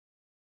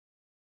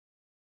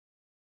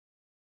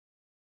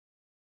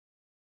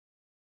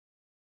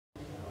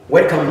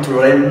Welcome to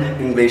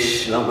learn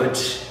English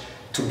language,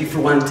 to be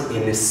fluent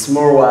in a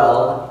small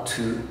while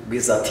to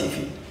Visa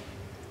TV.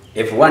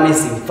 Everyone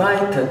is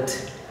invited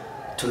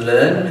to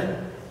learn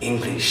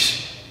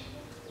English.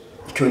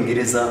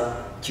 Icyongereza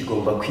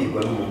kigomba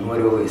kwigwa n'umuntu uwo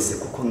ari we wese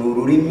kuko ni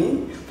ururimi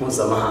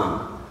mpuzamahanga.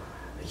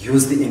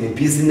 Used in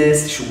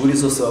business, shughuli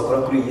zose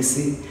wakora kuri iyi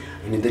si,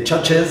 in the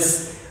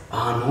churches,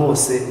 ahantu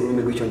hose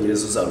ururimi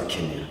rw'icyongereza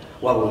uzarukenera.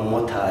 Waba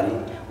umumotari,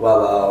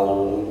 waba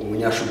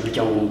umunyashuri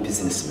cyangwa umu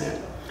businessman.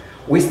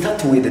 We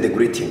start with the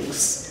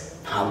greetings.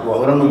 Ntabwo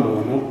wahora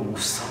n'umuntu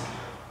gusa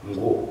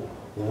ngo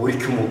ubure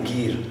icyo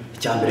umubwira.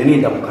 Icyambere ni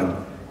indamukanyo.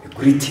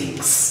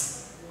 Greetings.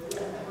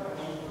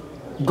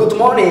 Good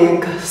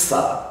morning,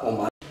 sir.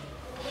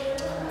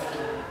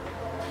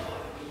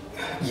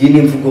 Iyi ni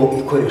imvugo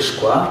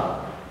ikoreshwa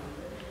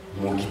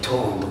mu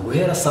gitondo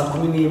guhera saa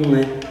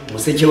 11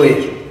 umuseke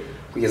weye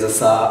kugeza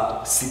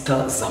saa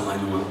 6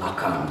 z'amanywa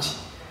akambye.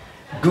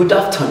 Good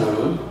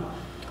afternoon.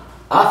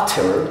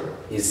 After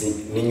is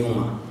ni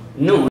nyuma.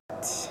 No.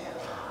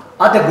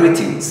 Other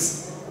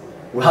greetings.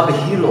 We have a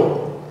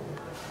hello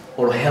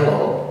or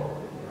hello.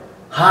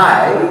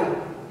 Hi.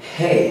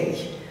 Hey.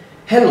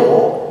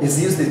 Hello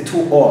is used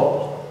to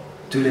all,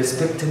 to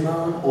respect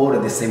man or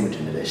the same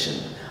generation.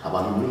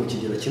 Abantu muri mu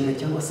kigero kimwe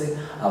cyangwa se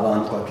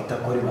abantu twakita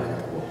ko ari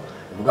banyakubahwa.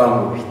 Uvuga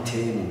ngo bite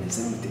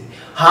mumeze mute.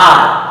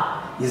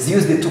 Hi is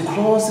used to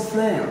close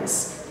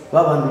friends.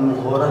 Babantu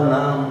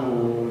muhorana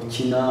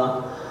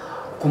mukina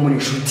ko muri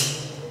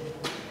inshuti.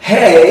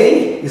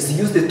 Hey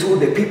is used to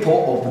the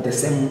people of the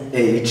same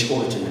age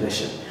or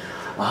generation.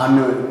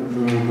 Ahano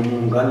umuntu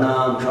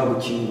mungana mushaka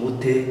gukina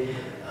gute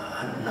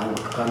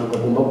ntabwo kantu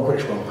gagomba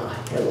gukoreshwa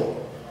nka hello.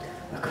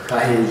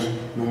 Akakahe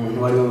ni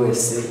umuntu wari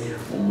wese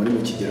muri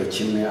mu kigero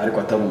kimwe ariko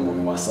ataba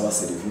umuntu wasaba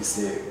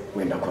service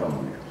wenda akora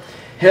mu biro.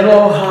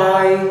 Hello,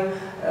 hi,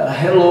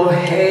 hello,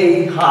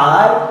 hey,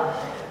 hi.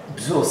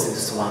 Byose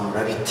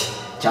bisobanura biti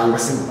cyangwa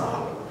se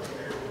muraho.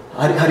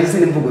 Hari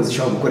izindi mvugo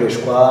zishobora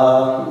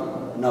gukoreshwa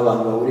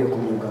n'abantu bahuriye ku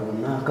mwuga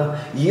runaka.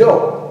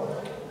 Yo,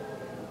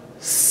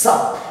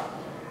 sup,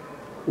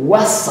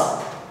 what's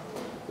up,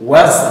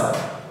 what's up.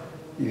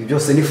 Ibi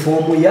byose ni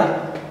fomu ya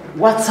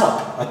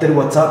WhatsApp, atari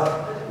WhatsApp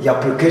ya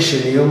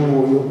application yo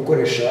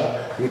gukoresha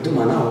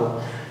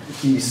itumanaho.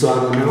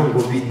 Ibisobanura ngo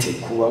bite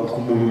ku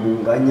muntu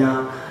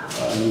munganya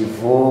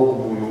nivo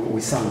umuntu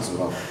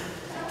wisanzuraho.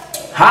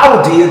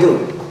 How do you do?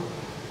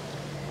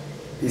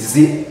 Is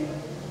it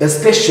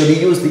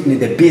especially used in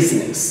the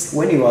business?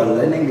 When you are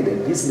learning the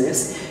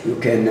business, you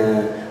can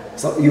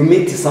so you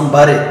meet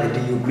somebody and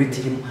you greet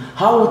him.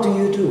 How do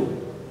you do?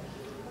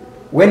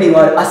 When you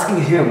are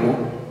asking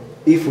him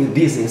if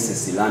business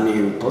is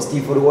learning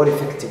positive or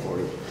effective,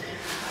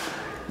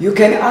 you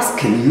can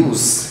ask and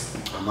use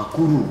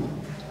amakuru.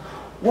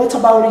 What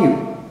about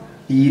you?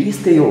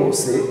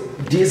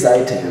 These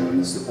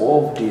items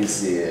of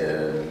these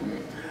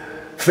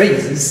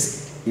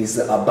phrases is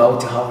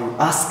about how you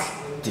ask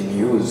the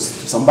news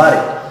to somebody.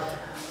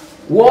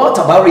 What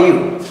about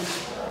you?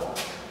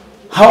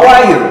 How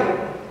are you?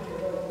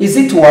 Is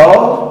it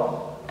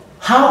well?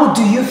 How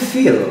do you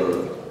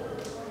feel?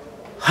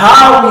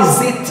 How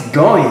is it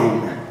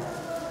going?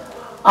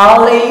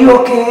 Are you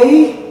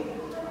okay?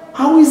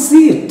 How is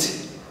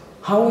it?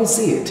 How is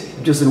it?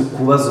 Byose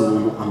nukubaza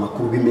umuntu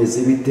amakuru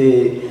bimeze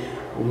bite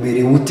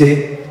umerewe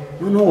ute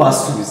noneho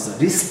wasubiza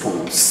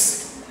response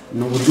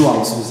n'uburyo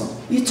wamusubiza.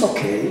 It's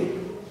okay.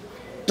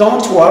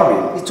 Don't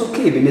worry. It's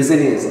okay. Bimeze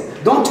neza.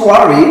 Don't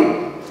worry.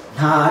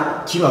 Nta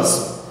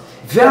kibazo.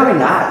 Very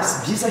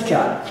nice. Byiza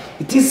cyane.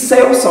 It is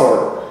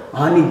so.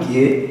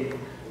 Hanigiye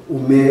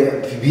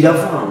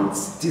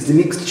biravanze. It is a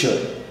mixture.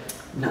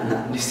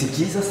 Si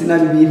byiza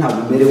sinabibi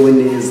ntabwo umerewe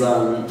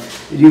neza.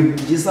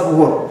 Byiza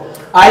buhoro.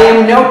 I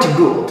am not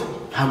good.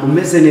 Ntabwo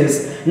meze neza.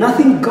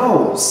 Nothing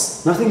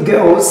goes.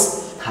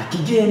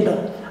 Hakigenda.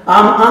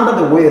 I'm under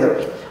the weather.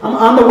 I'm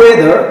under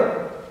weather.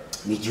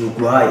 Need you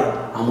cry?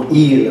 I'm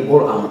ill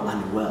or I'm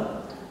unwell.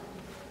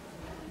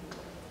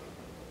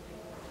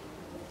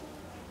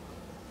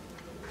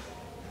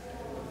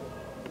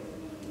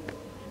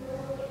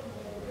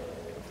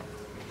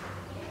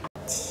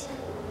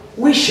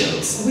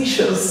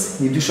 Wishes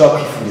ni dushaka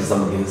kwifuriza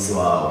mugenzi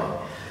wawe.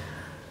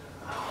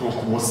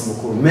 Ku munsi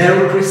mukuru,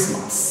 Merry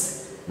Christmas.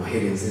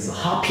 Noheli nziza.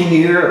 Happy New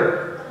Year.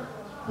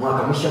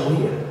 Mwaka mushya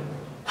muhira.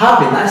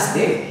 Have a nice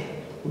day.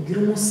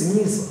 Ugira umunsi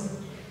mwiza.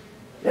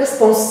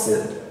 Response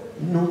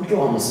n'uburyo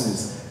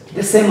wamusubiza.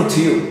 The same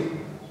to you.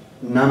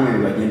 Namwe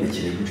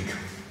bibagendekere gutyo.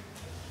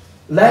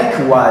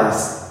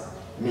 Likewise,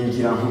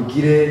 ningira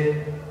nkugire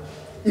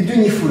ibyo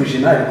nyifurije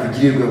nawe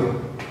kugirirweho.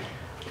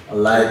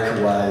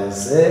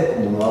 Likewise,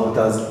 umuntu waba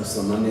utazi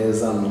gusoma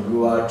neza mu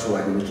bw'iwacu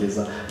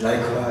wagendekeza.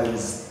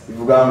 Likewise,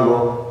 ivuga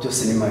ngo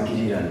byose ni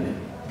magirirane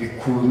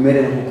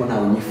bikumere nkuko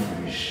nawe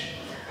nyifurije.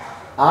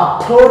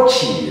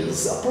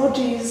 Approaches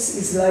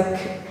is like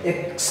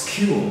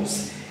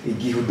excuse.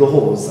 Igihe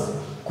udohoza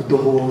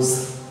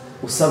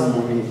usaba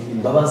umuntu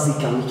imbabazi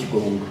cyangwa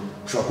ikigongo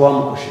ushobora kuba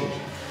wamukosheje.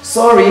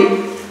 Sorry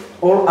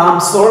or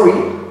I'm sorry.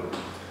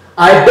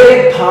 I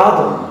beg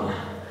pardon.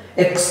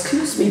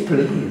 Excuse me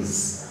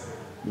please.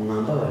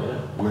 mwambabarira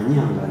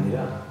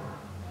mwanyihanganira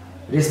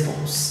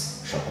response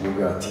ushaka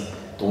kumubwira ati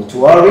don't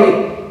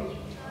worry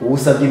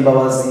usabye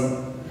imbabazi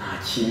nta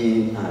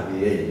kibi nta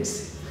birenze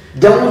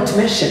don't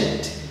mention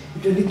it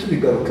ibyo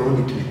ntitubigarukeho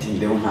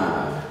ntitubitindeho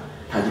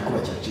nta gikuba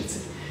cyacitse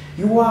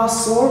you are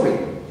sorry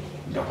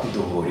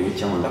ndakudohoreye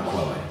cyangwa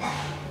ndakubabariye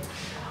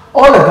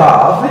all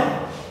above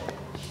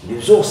ni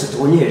byose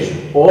tubonye hejuru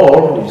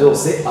all ni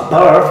byose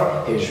above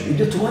hejuru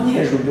ibyo tubonye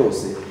hejuru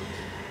byose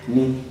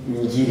ni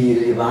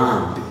ngirira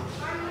ibambe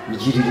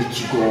ngirira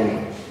ikigongo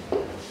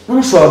none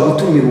ushobora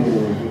gutumira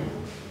umuntu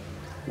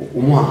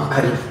umuha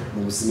karibu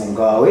mu buzima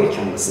bwawe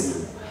cyangwa se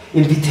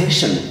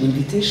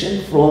invitation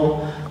from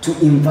to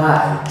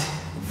invite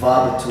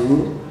verb to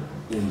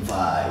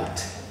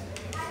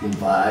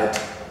invite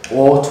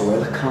or to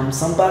welcome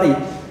somebody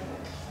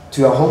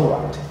to your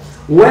homeland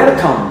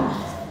welcome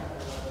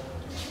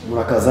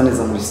murakaza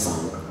neza muri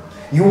sanga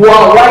you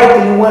are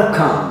widely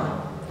welcome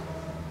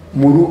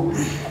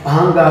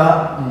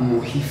ahangaha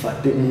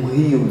muhifate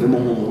muhiyumvemo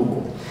nko mu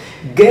rugo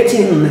get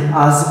in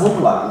as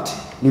homeland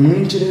ni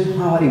mwinjire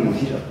nk'aho ari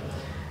muhira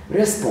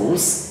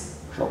response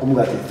ushobora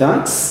kumubwira ati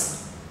thanks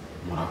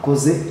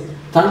murakoze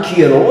thank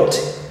you a lot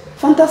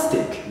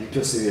fantastic ibi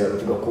byose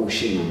biravuga ko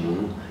ushimira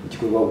umuntu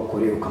igikorwa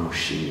ukoreye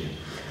ukamushimira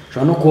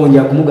ushobora no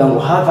kongera kumubwira ngo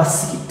have a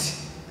seat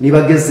niba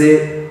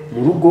ageze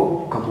mu rugo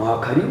ukamuha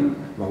karibu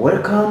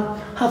welcome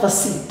have a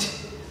seat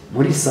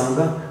muri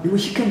sanga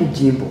nimushyike mu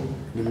byimbo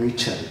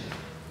nimwicare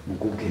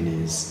mugubwe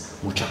neza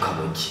muca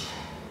akabogi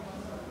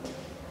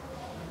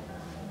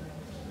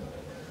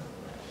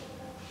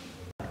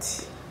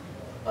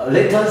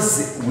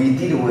letters we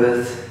deal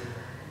with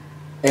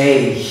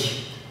A.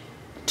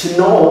 To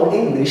know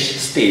English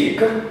speak,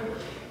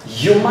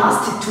 you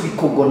must to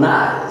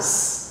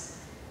recognize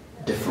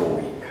the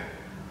following.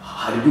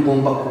 Hari ibyo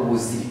ugomba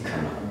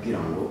kubuzirikana kugira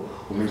ngo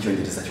umenye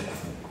icyongereza cyo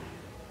kuvuga.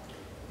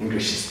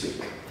 English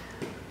speak.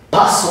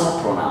 Personal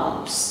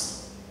pronouns.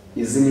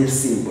 Izi ni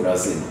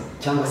insimburazina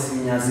cyangwa se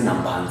ibinyazina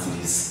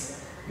mbanziriza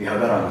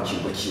bihagarara mu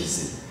kigo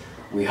cy'izina.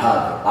 We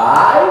have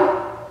I,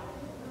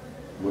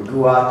 muri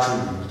wacu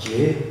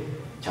njye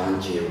cyangwa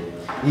njyewe.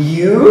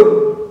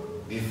 You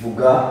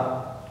bivuga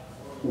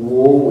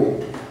wowe.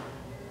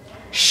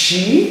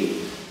 She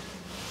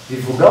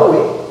bivuga we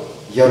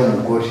yari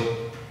umugore.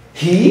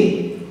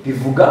 He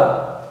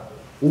bivuga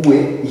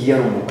we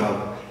yari umugabo.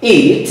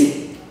 It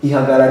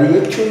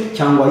ihagarariye cyo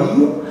cyangwa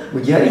iyo mu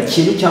gihe ari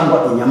ikintu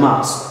cyangwa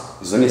inyamaswa.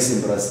 Izo ni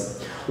insimburazina.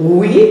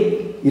 We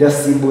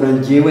irasimbura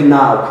njyewe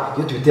nawe.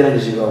 Iyo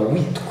tubiteranyije biba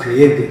we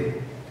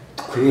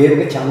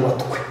twebwe cyangwa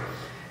twe.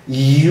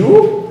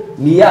 You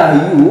ni ya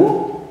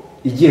you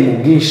igiye mu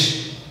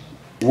bwinshi.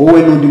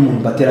 Wowe n'undi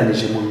muntu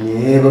bateranije mu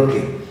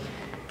mwebwe.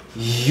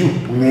 You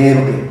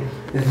mwebwe.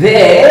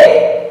 They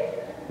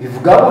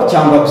bivugaho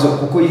cyangwa byo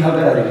kuko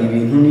yihagararira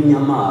ibintu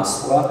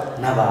n'inyamaswa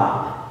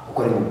n'abantu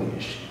kuko ari mu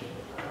bwinshi.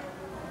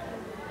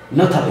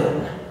 Notable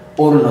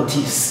or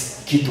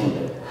notice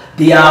kitonde.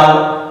 They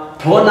are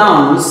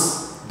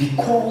pronouns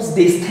because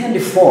they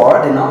stand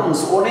for the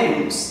nouns or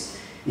names.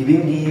 Ibi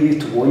ngibi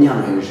tubonye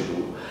hano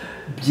hejuru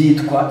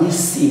byitwa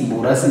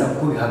insimburazina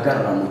kuko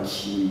bihagarara mu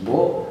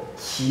kimbo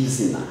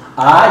cy'izina.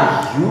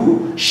 I,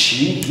 you,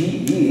 she,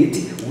 he, it,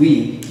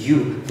 we,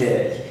 you,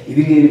 they.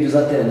 Ibi ngibi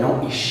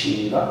bizateranyaho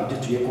inshinga ibyo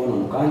tugiye kubona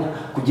mu kanya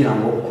kugira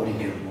ngo ukore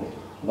interuro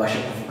ubashe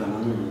kuvugana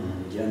n'umuntu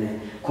mugirane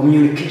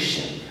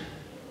communication.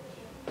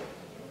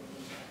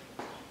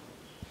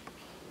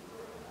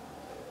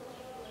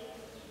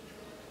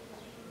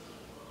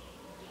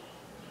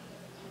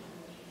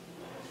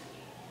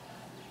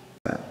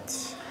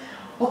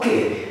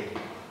 Okay,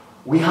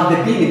 we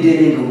have been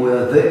dealing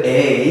with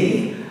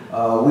A,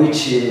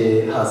 which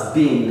has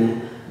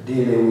been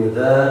dealing with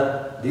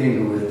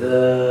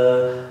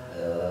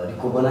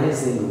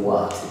recognizing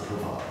what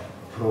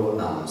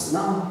pronouns.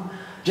 Now,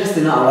 just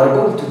now, we are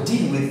going to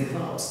deal with the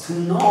verbs to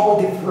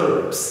know the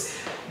verbs.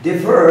 The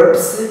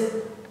verbs.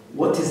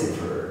 What is a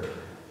verb?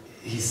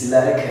 It's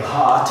like a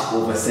heart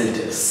of a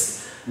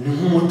sentence.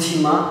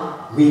 N'umutima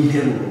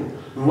w'interuro.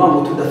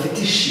 Nuwango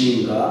tudafite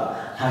ishinga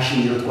nta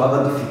shingiro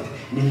twaba dufite.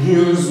 Ni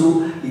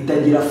nk'inzu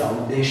itagira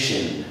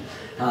foundation.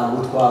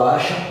 Ntabwo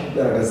twabasha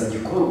kugaragaza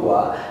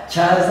igikorwa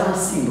cyaza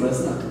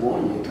nsimburazina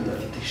tubonye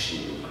tudafite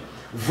ishinga.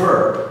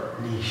 Verb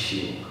ni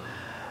ishinga.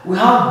 We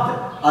have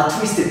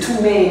at least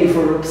two main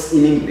verbs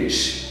in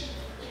English,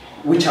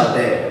 which are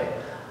there.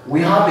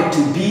 We have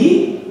to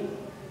be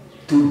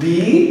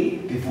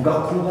bivuga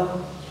kuba,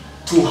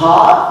 to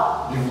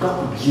have bivuga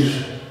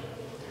kugira.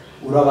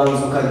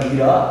 Urabanza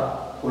ukagira,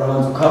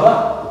 urabanza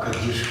ukaba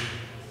ukagira.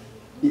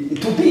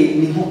 To be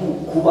ni nko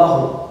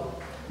kubaho.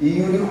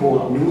 Iyo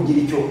uriho ni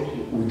ugira icyo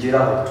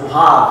ugeraho. To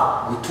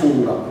have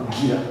gutunga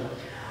kugira.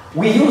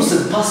 We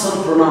use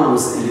personal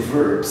pronouns in the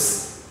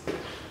verbs.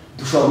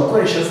 Dushobora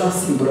gukoresha za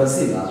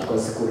nsimburazina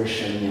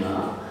tukazikoresha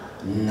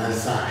na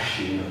za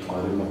nshinga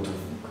twarimo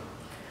tuvuga.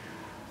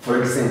 For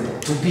example,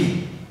 to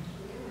be.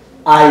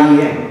 I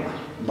am.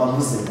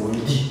 Mbavuze ngo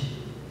ndi.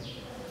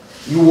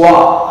 You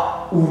are.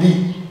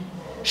 Uri.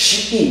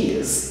 She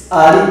is.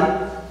 Ari.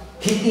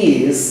 He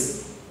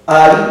is.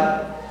 Ari.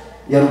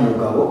 yari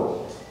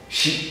umugabo,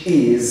 she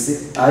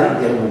is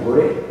ari yari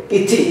umugore,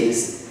 it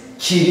is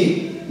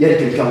kiri yari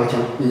ikintu cyangwa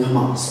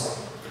inyamaswa.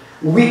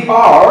 We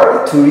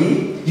are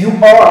turi, you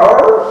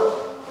are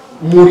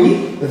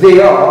muri,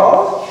 they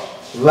are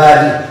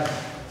bari.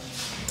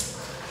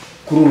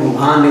 Kuri uru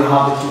ruhande you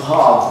have to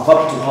have,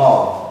 verb to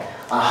have.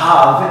 I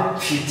have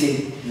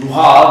mfite, you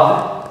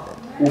have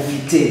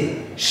ufite,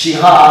 she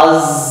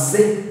has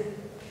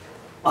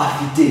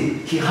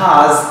afite, he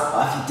has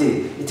afite,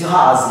 it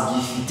has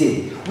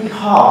gifite, we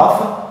have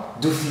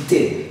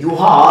dufite, you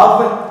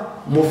have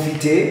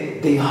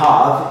mufite, they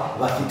have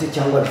bafite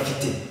cyangwa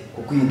bifite.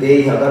 Kuko iyi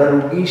they hagarara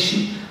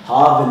ubwinshi,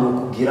 have ni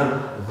ukugira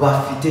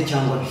bafite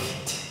cyangwa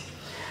bifite.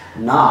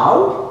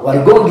 Now we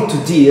are going to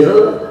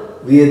deal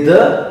with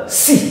the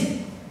C,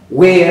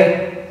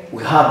 where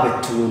we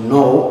have to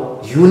know,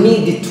 you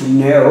need to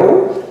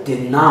know the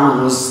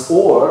nouns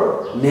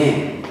or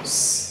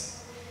names.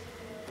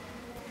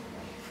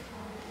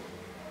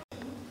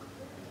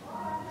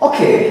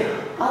 Okay,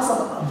 as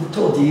I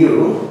told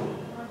you,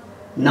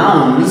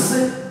 nouns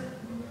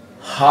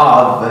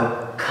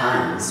have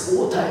kinds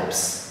or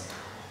types,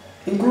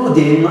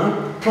 including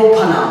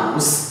proper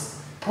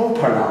nouns.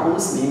 Proper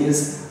nouns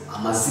means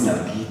amazina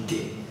bwite.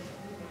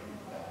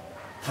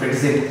 For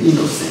example,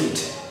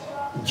 innocent,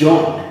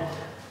 John.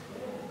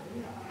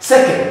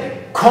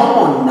 Second,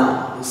 common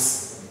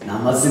nouns ni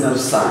amazina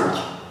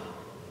rusange,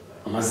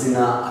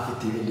 amazina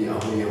afite ibindi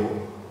ahuriyeho.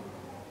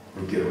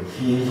 Urugero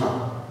nk'inka,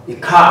 a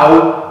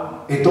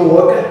cow, a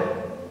dog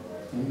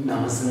ni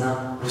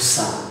amazina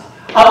rusange.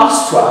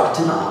 Abstract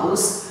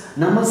nouns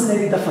ni amazina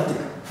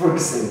bidafatika. For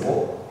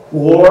example,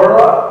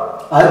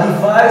 war, a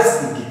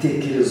device,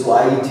 igitekerezo,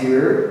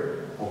 idea,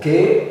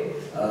 okay,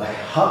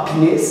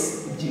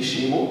 happiness,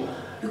 ibyishimo.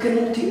 You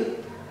cannot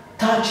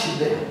touch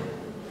them.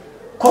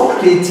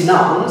 Concrete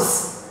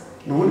nouns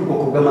ni ubundi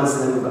bwoko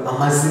bw'amazina,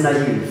 amazina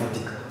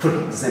y'ibifatika. For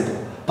example,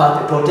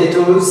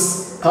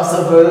 potatoes,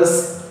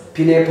 cassavas,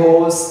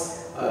 pineapples,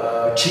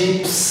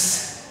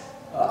 chips,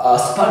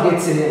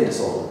 spaghetti and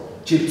so on.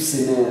 Chips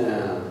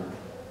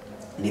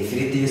in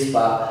friti,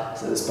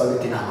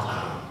 spaghetti na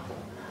macaroni.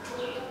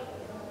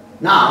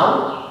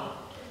 Now,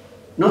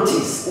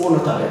 notice or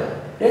notable.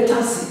 Let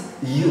us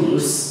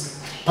use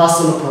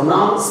personal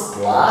pronouns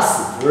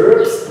plus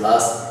verbs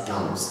plus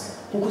nouns.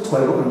 Kuko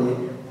twabonye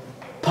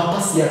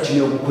purpose yacu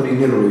yo gukora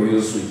interuro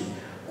yuzuye.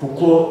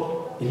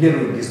 Kuko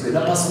interuro igizwe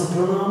na personal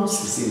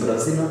pronouns,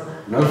 isimburazina,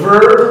 na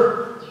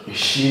verb,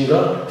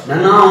 inshinga, na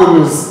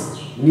nouns,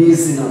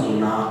 n'izina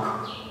runaka.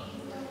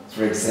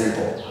 For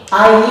example,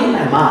 I am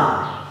a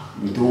man,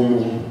 ndi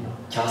umuntu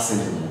cyangwa se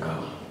ndi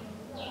umugabo.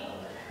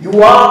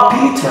 You are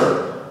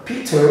Peter.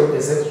 Peter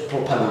is a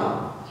proper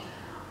noun.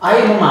 I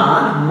am a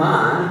man.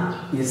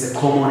 Man is a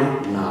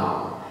common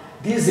noun.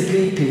 This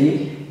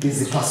PP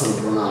is a personal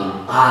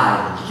pronoun.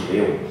 I,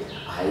 you.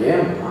 I am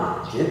a man.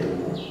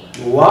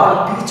 You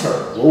are Peter.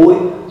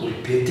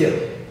 Wowe Peter.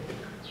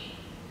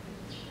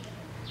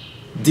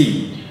 D.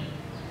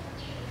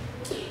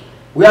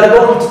 We are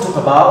going to talk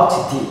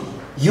about D.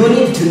 You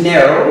need to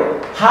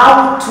know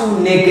how to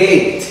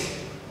negate.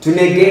 To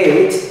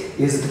negate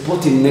is to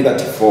put in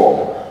negative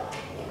form.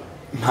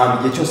 Ntabwo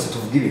igihe cyose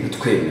tuvuga ibintu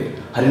twemera,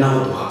 hari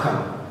naho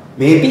duhakana.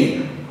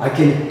 Maybe I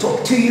can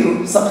talk to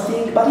you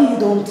something, but you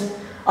don't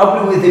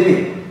agree with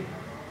me.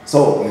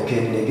 So you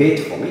can negate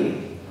for me.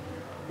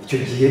 Icyo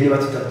gihe niba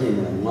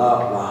tutabyemeranywa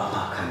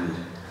wampakanira.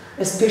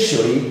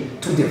 Especially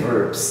to the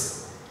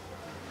verbs.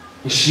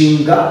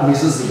 Inshinga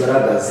nizo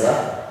zigaragaza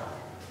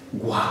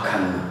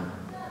guhakana.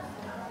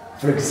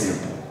 For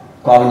example,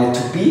 twabonye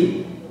to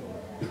be,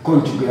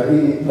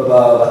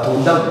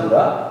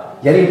 batondagura,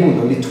 yari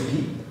imbundo ni to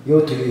be.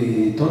 Yo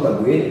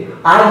tuyitondaguye,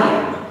 I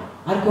am.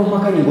 Ariko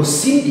mpakanye ngo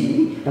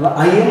Cindy,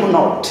 I am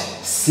not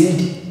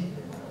Cindy.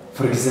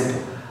 For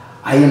example,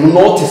 I am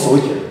not a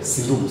soldier,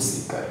 sindi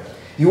umusirikare.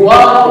 You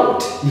are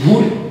not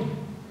nturi.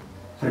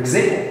 For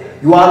example,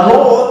 you are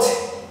not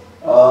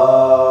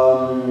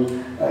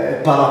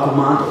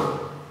paracommando.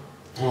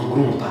 Ntabwo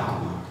uri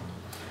umuparacommando.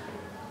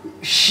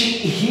 She,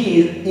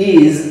 he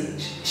is,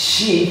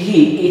 she,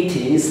 he, it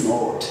is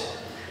not.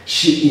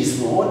 She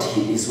is not,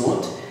 he is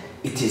not,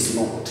 it is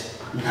not.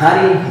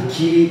 Ntari,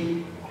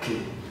 ntikiri, okay.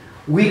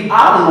 We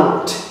are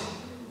not.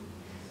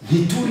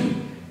 Ntituri.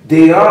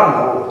 They are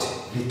not.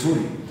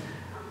 Ntituri.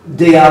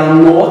 They are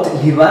not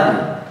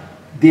ntibari.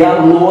 They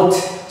are not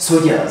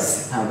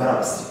soldiers. Ntabwo ari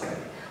abasirikare.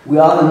 We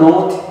are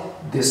not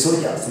the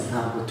soldiers.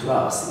 Ntabwo turi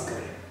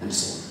abasirikare. And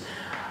so on.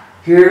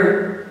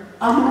 Here,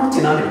 I'm not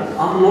an animal.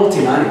 I'm not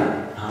an animal.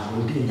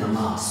 Ntabwo ndi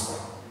inyamaswa.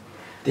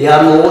 They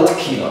are not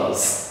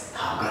killers.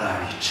 Ntabwo ari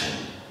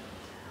abicanyi.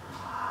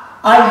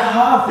 I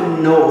have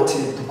not,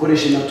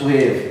 dukoresha na to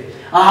have.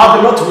 I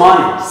have not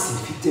money.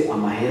 Simfite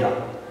amahera.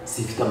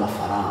 Simfite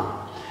amafaranga.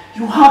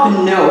 You have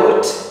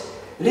not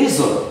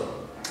reason.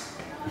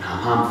 Nta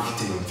mpamvu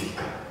ufite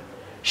yumvikana.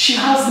 She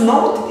has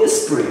not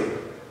esprit.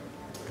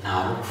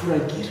 Nta rupfu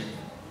agira.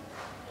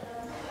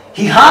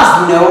 He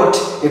has not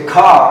a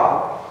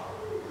car.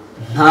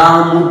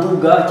 Nta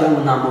muduga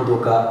cyangwa nta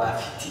modoka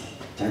afite.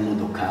 Cyangwa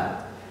imodoka.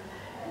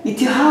 It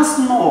has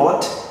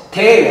not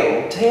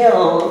tail.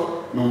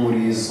 Tail no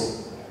murizo.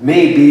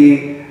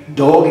 Maybe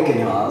dog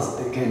can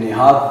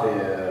have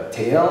a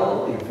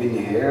tail,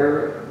 even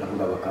hair,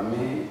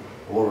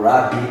 or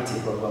rabbit,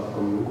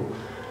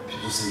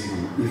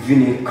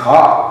 even a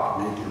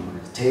car,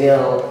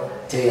 tail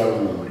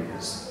no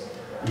murizo.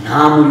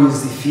 Nta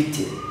murizo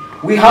ifite.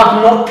 We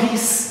have no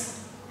peace.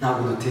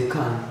 Ntabwo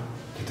dutekana,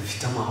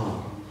 ntidufite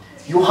amahoro.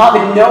 You have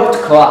a note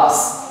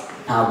class.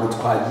 Ntabwo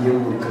twagiye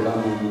muri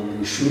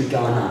mu ishuri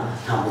cyangwa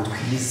ntabwo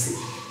twize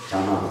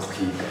cyangwa ntabwo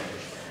twiga.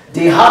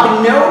 They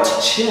have no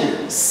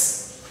chance.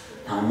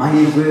 Nta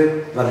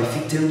mahirwe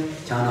babifite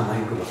cyangwa nta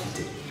mahirwe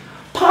bafite.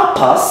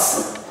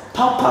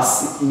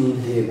 Purpose ni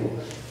intego.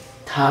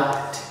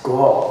 Target,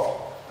 goal.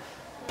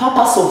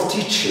 Purpose of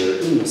teacher,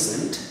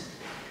 innocent,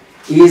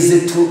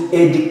 is to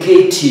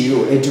educate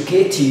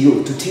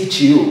you, to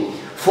teach you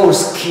for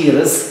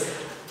skills.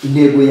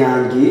 Intego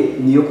yanjye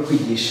niyo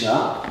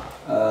kwigisha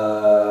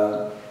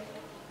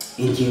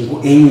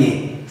ingingo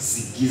enye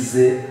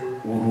zigize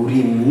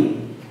ururimi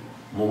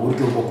mu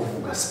buryo bwo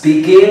kuvuga.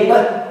 Speaking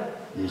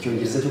ni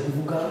icyongereza cyo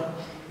kuvuga,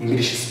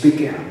 English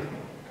speaking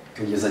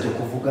icyongereza cyo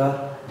kuvuga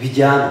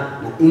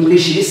bijyana na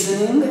English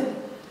listening,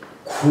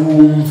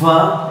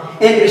 kumva,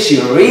 English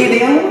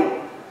reading,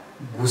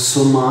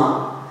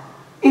 gusoma,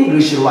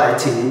 English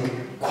writing,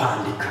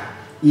 kwandika.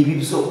 Ibi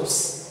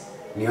byose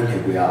niyo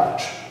ntego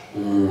yacu.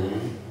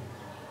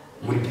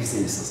 Muri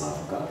business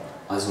azavuga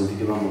azumva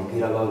ibyo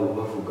bamubwira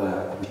bavuga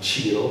ku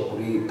biciro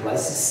kuri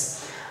prices.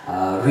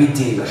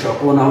 Reading ashobora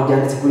kubona aho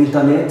byanditse kuri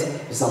internet,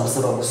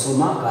 bizamusaba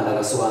gusoma kandi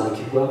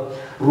agasobanukirwa.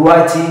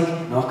 Writing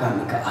nawe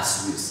akandika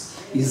asubiza.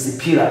 Izi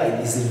pillar,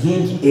 izi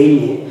nkingi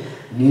enye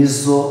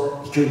nizo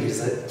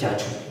icyongereza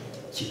cyacu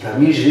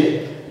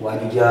kigamije.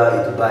 Wajya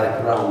i Dubai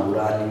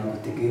kurangura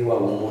n'ibigutege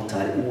waba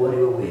umumotari uwo ari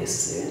we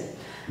wese,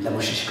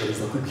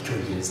 ndamushishikariza kwiga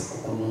icyongereza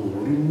kuko ni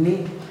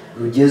ururimi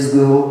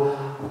rugezweho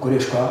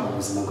rukoreshwa mu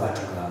buzima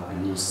bwacu bwa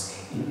buri munsi.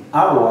 In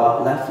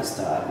our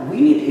lifestyle, we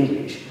need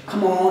English.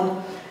 Come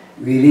on,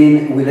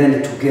 we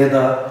learn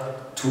together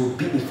to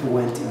be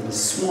fluent in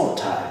this small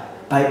time.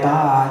 Bye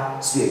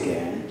bye. See you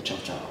again. Ciao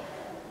ciao.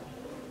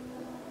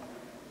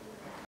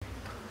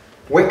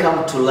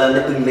 Welcome to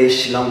learn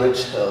English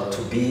language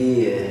to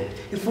be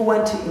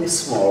fluent in a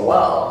small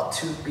world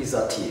to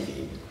Pizza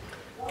TV.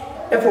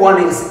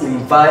 Everyone is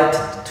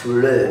invited to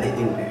learn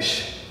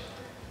English.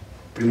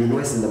 Buri muntu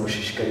wese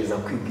ndamushishikariza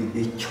kwiga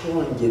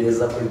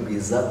icyongereza kuri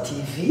Pizza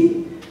TV,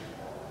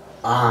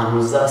 ahantu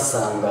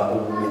uzasanga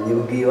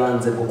ubumenyi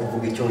bw'ibanze bwo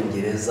kuvuga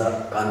icyongereza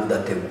kandi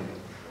udategwa.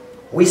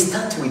 We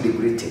start with the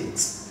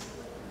greetings.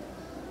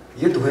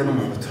 Iyo duhuye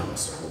n'umuntu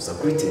turamusuhuza.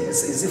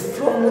 Greetings is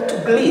from to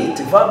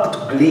greet, verb to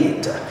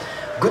greet.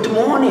 Good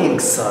morning,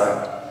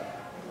 sir.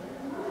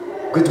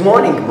 Good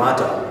morning,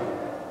 madam.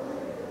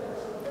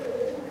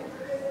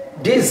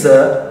 This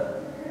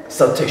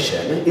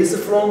salutation is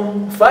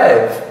from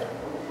 5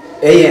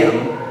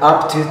 a.m.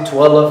 up to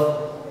 12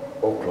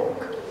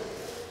 o'clock.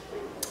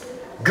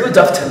 Good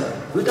afternoon.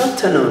 Good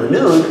afternoon.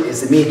 Noon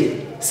is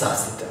midday. Saa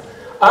sita.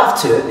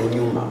 After ni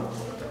nyuma.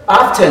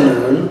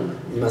 Afternoon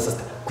ni saa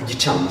sita.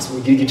 Kugicamunsi.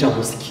 Mugira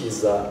igicamunsi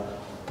kiza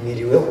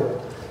mwiriweho.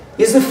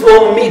 Is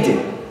from midday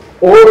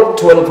or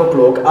 12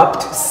 o'clock up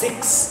to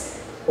 6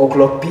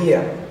 o'clock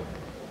p.m.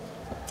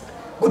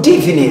 Good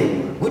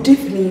evening. Good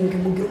evening.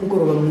 Mugira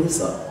umugoroba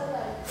mwiza.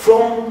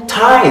 From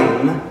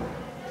time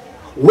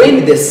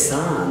when the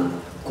sun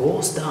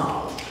goes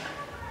down.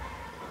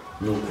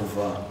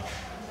 Nukuva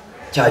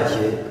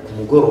cyagiye ku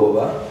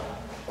mugoroba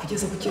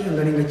kugeza ku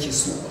kirengarenga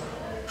cy'izuba.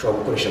 Ushobora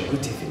gukoresha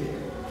good evening.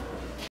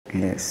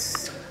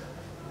 Yes.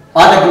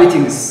 Other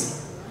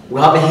greetings.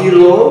 We have a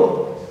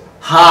hello,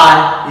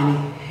 hi,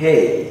 and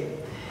hey.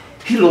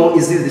 Hello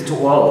is used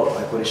to all.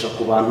 Akoresha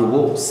ku bantu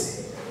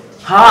bose.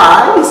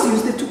 Hi is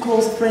used to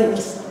close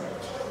friends.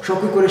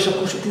 Ushobora kukoresha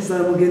ku nshuti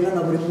zawe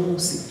mugendana buri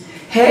munsi.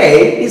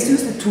 Hey is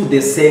used to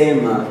the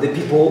same, the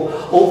people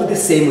of the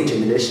same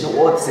generation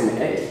or the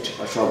same age.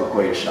 Ushobora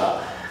gukoresha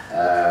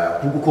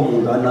kuko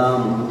mungana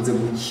mukunze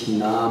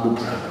gukina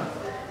muburaga.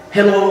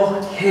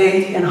 Hello,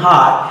 hey and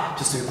hi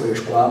just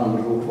bikoreshwa mu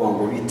buryo bwo kuvuga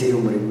ngo bite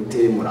muri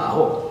gute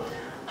muraho.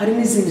 Hari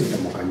n'izindi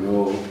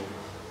zitamukanyo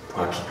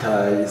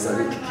twakita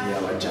izabikiki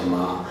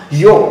abajama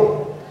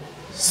yo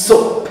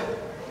soap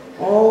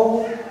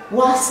or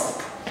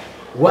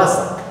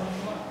WhatsApp.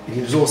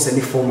 Ibi byose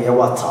ni form ya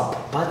WhatsApp,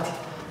 but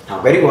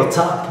ntabwo ari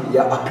WhatsApp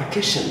ya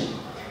application.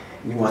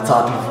 Ni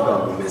WhatsApp ivuga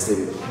ngo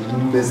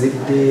meze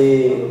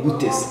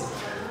gutese.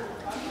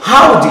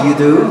 How do you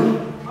do?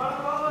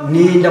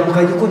 Ni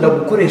ndamukanyo ikunda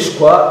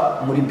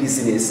gukoreshwa muri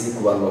business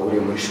ku bantu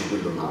bahuriye muri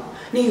shuri runaka.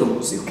 Niyo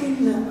you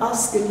can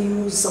ask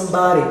you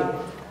somebody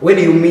when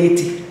you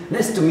meet.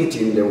 Nice to meet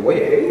you in the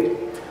way.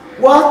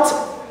 What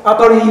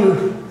about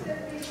you?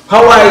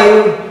 How are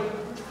you?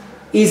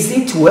 Is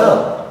it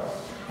well?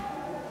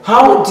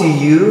 How do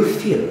you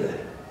feel?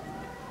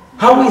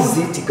 How is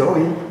it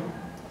going?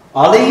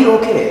 Are they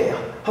okay?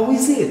 How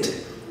is it?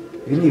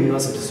 Ibi ni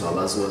ibibazo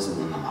tuzabaza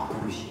umuntu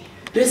amakuru.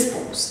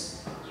 Response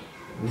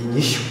ni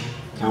inyishu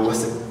cyangwa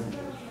se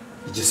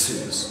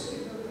igisubizo.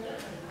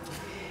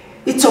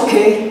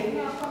 okay,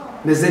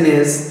 meze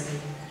neza.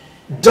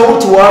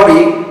 Don't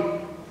worry,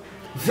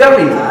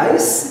 very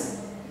nice,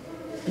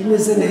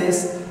 bimeze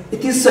neza.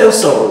 It is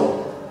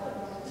so.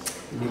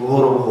 Ni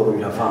buhoro buhoro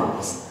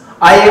biravanze.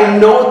 I am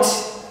not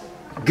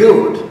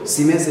good,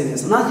 simeze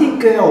neza.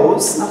 Nothing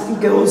else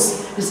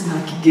is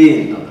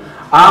nakigenda.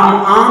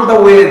 I'm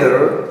under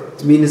weather,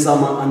 it means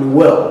I'm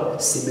unwell,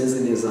 simeze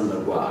neza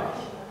ndarwaye.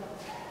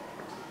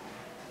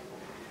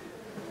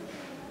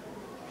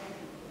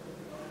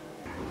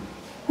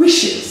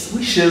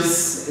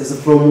 Wishes is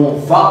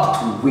from verb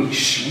to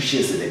wish.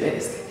 Wishes is the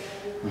best.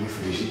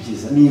 Mwifurije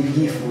ibyiza ni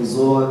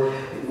ibyifuzo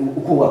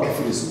uko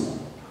wakifuriza umuntu.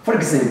 For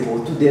example,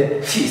 to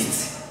the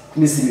feast,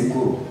 misi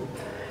mikuru.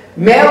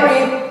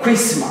 Merry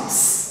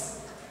Christmas.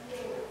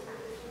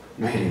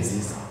 Noheli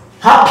nziza.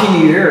 Happy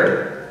New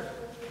Year.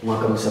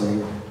 Mwaka mushya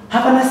mwiza.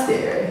 Have a nice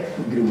day.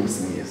 Mugire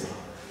umunsi mwiza.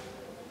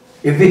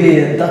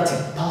 Even that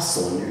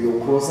person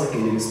you're closer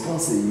can respond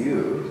to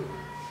you.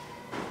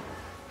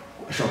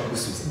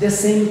 The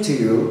same to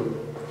you.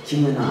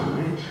 Kimwe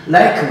namwe.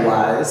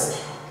 Likewise,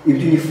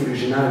 ibyo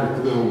unifurije nawe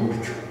bikubeho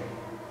gutyo.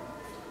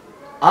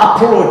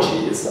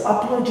 Apologies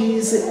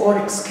or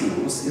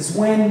excuse is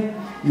when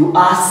you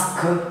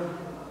ask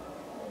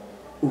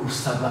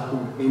usaba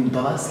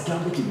imbabazi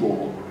cyangwa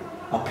ikigongo.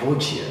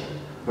 Apology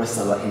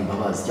urasaba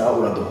imbabazi cyangwa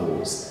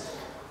uradohoza.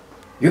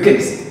 You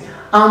can say,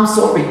 I'm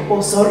sorry,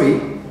 oh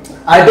sorry,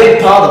 I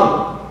beg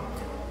pardon.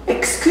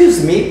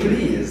 Excuse me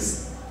please.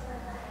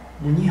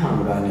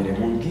 Munyihanganire,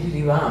 mungirire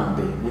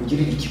ibambe,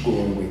 mungirire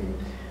ikigongwe.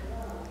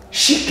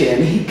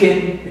 He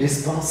can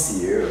respond to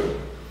you.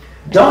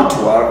 Don't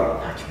worry,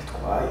 ntacyo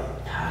bitwaye,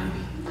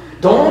 ntaribi.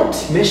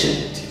 Don't mention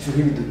it, if you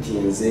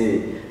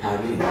bidutinze,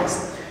 ntabirenze.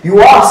 You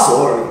are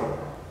sorry.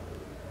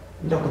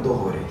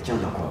 Ndakudohore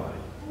cyangwa ndakwabare.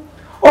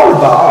 All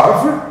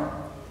above,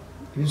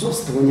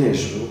 byose tubonye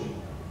hejuru,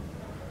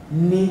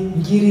 ni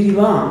ngirire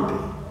ibambe,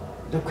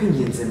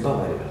 ndakwinginze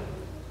mbabarira.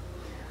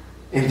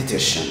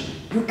 Invitation.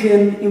 You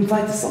can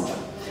invite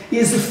somebody.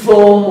 Is a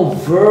form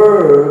of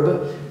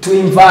verb to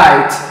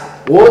invite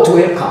or to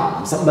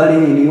welcome somebody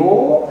in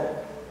your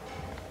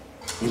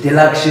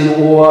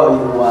interaction or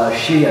you are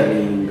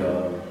sharing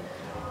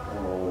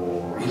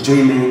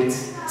enjoyment.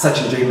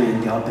 Such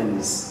enjoyment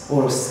happens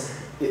or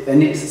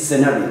any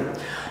scenario.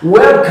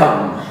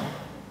 Welcome.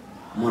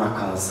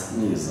 Murakaza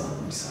niza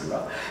misanga.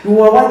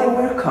 You are what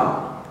welcome.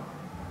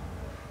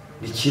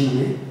 Ni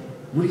kimwe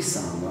muri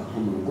sanga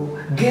nk'umurugo.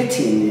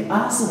 Getting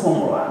as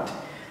homeward.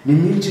 Ni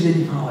mwinjire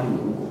ni nkaho ari mu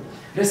rugo.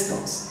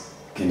 Response.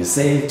 Can you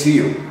say to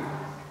you?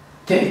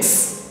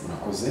 Thanks.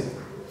 Murakoze.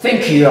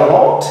 Thank you a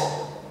lot.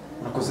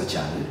 Murakoze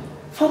cyane.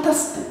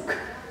 Fantastic.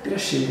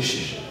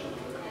 Birashimishije.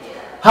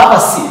 Have a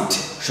seat.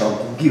 Ushobora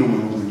kubwira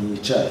umuntu ngo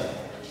yicaye.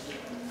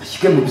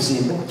 Ashyike mu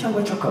byimbo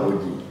cyangwa cyo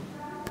karogi.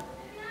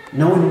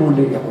 Nawe ni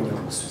monde yakongera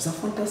kugusubiza.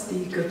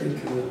 Fantastic. Thank you.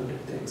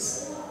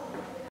 Thanks.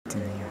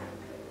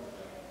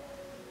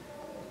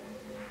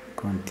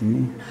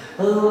 Continue.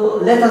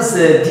 Let us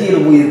deal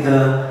with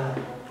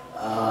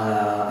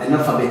an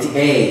alphabet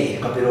A,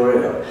 capital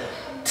letter.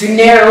 To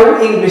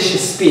know English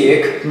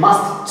speak,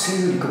 must to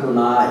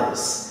recognize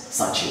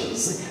such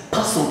as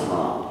personal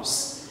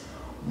pronouns.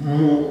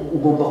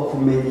 Ugomba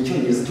kumenya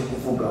icyongereza cyo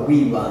kuvuga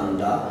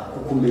wibanda ku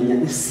kumenya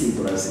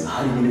insimburazina.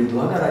 Hari ibintu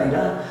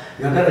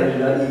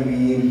bihagararira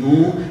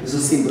ibintu izo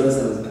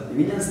simburazina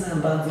ibinyazina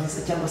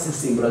mbanziriza cyangwa se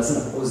insimburazina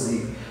kuko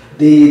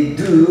they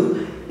do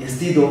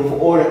instead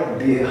of on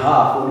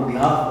behalf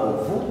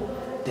of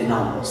the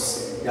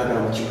nouns. Yagara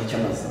mu kintu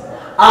cy'amazina.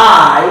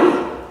 I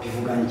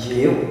bivuga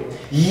njyewe.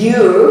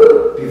 You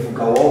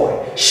bivuga wowe.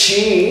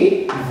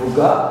 She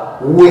bivuga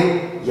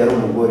we yari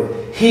umugore.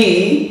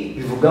 He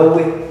bivuga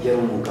we yari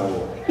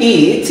umugabo.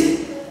 It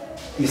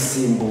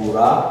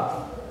isimbura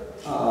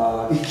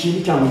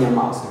ikintu cyangwa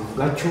inyamaswa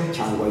bivuga cyo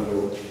cyangwa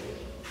yo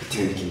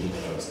bitewe n'ikindi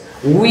kibazo.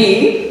 We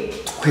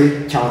twe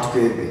cyangwa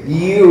twebwe.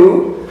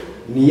 You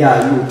ni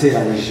yayo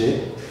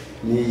uteranije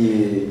ni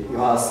yo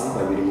hasi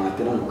babiri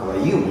mwaterana ukaba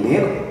you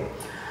mwebwe.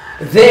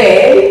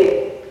 They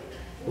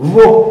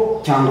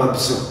bo cyangwa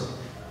byo.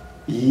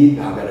 Iyi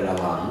hagarara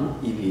abantu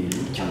ibintu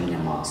cyangwa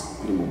inyamaswa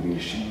kuri mu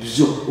bwinshi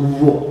byo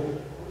bo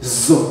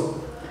zo.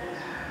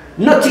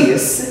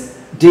 Notice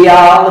they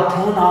are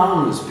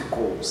pronouns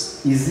because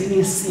izi ni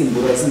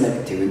insimburazina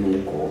bitewe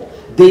n'uko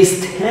they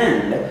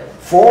stand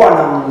for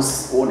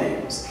nouns or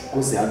names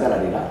kuko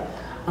zihagararira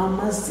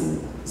amazina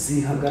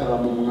zihagarara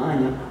mu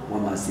mwanya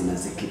w'amazina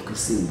zikitwa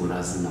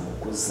insimburazina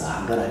kuko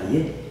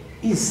zahagarariye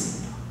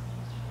izina.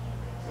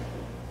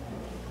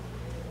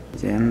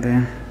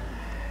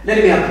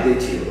 Let me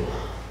update you.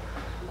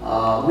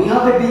 We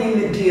have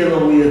been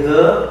dealing with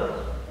the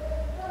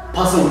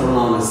personal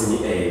pronouns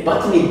in A,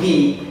 but in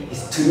B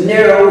is to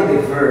narrow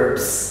the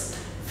verbs.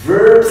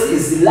 Verbs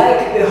is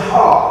like the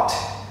heart,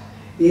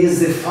 is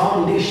the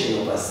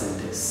foundation of a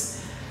sentence.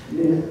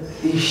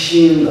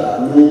 Ishinga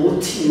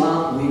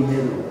n'umutima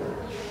w'interuro.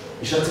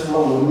 Ishatse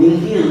kuvuga ngo ni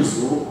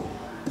nk'inzu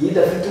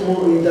idafite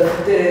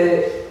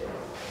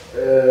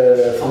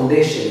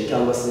foundation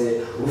cyangwa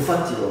se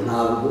urufatiro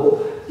ntabwo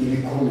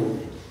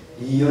ibikomeye.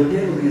 iyo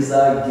nteruro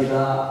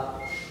izagira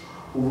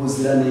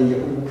ubuziranenge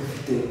ubwo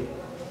ufite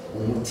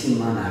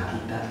umutima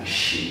nakita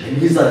ishinga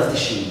n'izafite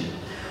ishinga.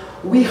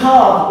 We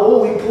have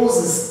or we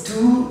possess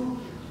two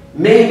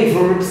main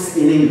verbs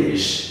in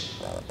English.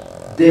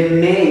 The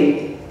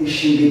main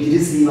ishinga ebyiri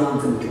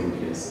z'ibanze mu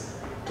Cyongereza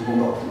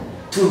tugomba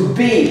to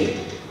be.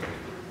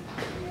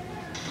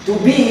 To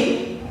be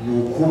ni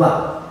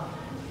ukuba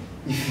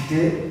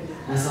ifite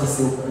na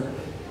sanse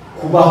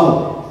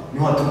kubaho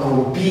niho haturuka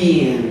ngo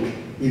being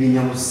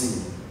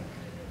ibinyabuzima.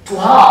 To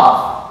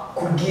have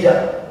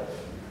kugira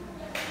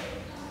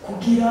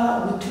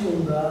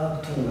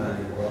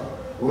gutunganirwa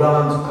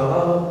urabanza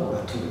ukabaho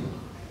ugatunga.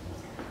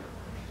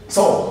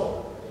 So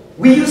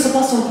we use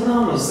personal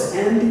pronouns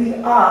and we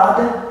add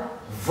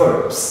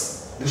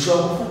verbs.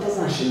 Dushobora gufata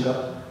za nshinga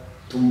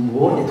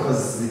tumubonye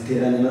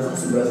twaziteranya na za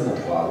nsimbura zina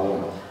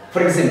twabona.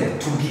 For example,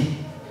 to be.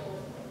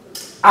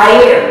 I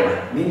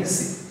am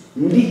means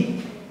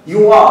ndi.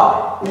 You are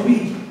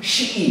ndi.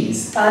 She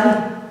is ari.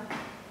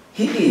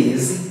 He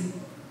is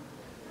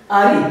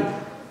ari.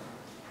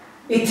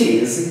 It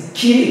is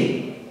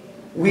kiri.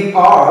 We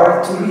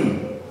are turi.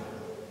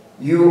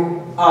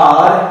 You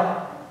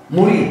are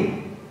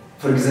muri.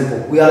 For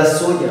example, we are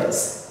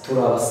soldiers.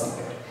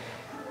 Turabasirikare.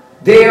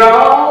 They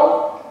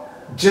are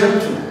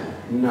gentlemen.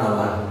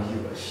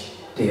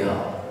 They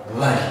are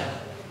bari.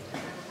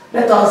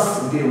 Let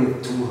us deal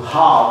with to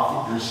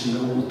have.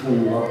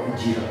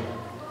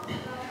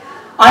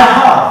 I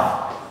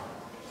have.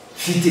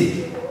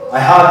 Fitted. I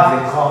have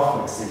the car,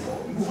 for example.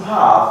 You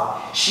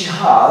have. She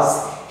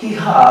has. He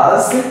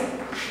has.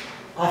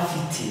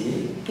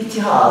 Afite. It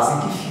has.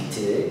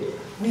 Gifite.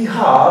 We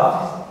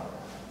have.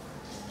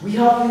 We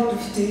have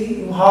dufite.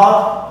 You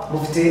have.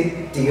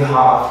 Mufite. Do you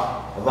have?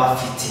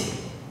 Bafite.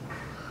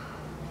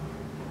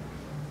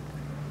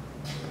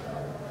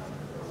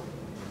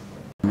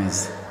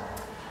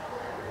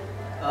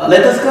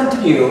 Let us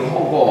continue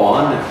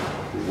on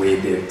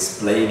with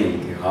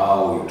explaining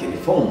how you can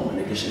form a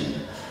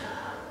negation.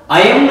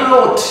 I am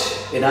not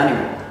an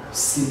animal.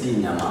 Sindi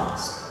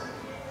inyamaswa.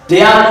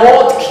 They are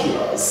not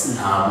killers.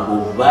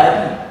 Ntabwo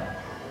bari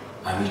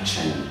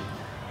abicanyi.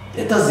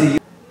 Let us see.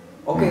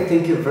 Okay,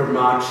 thank you very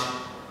much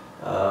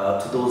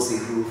to those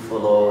who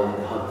follow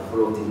and have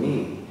followed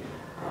me.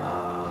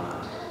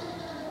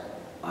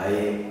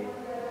 I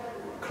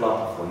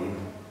clap for you.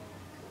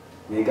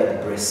 May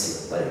God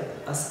bless you. But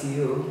I ask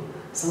you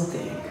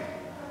something.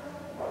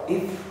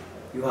 If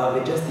you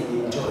have just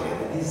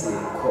enjoyed this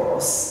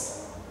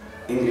course,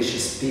 English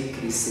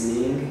speak,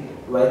 listening,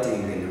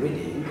 writing and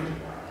reading,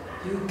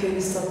 you can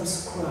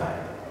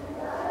subscribe.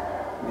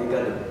 May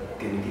God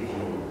can give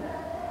you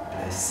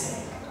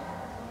blessing.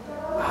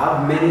 I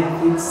have many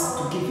things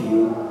to give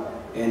you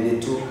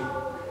and to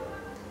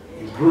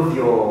improve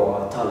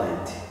your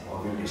talent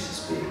of English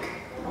speak.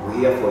 I'm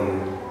here for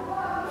you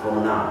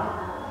from now.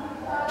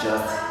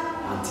 Just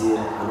until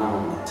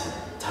another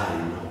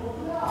time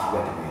of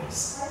God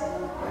wills.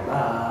 Bye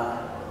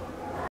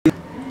bye.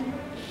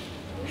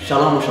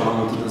 Shalom,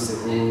 shalom to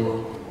those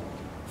who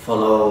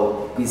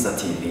follow Pizza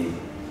TV.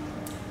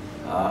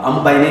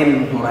 I'm by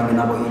name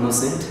Muranginabo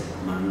Innocent.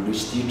 I'm an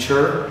English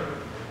teacher.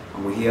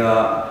 I'm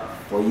here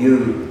for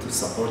you to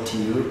support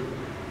you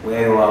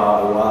where you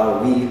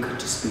are weak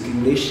to speak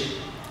English.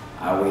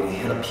 I will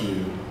help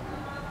you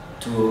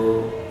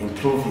to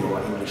improve your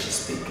English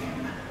speaking.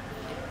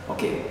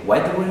 Okay, why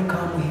do we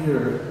come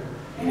here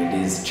in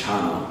this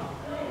channel?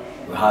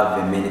 We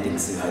have many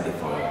things to hide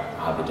for you.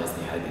 I have just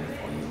hiding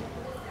for you.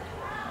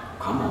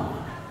 Come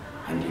on,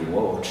 and you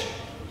watch,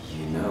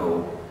 you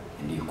know,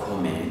 and you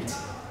comment,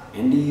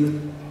 and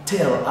you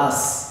tell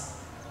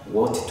us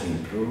what to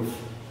improve,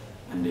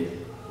 and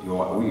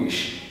your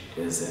wish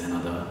is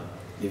another,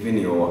 even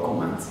your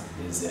comment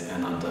is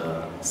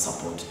another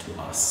support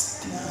to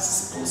us. This is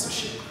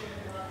sponsorship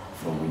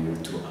from you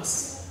to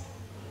us.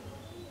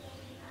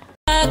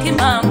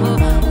 Impamvu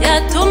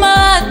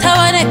yatuma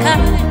ataboneka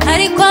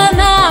ariko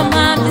nta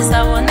mpamvu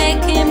izabona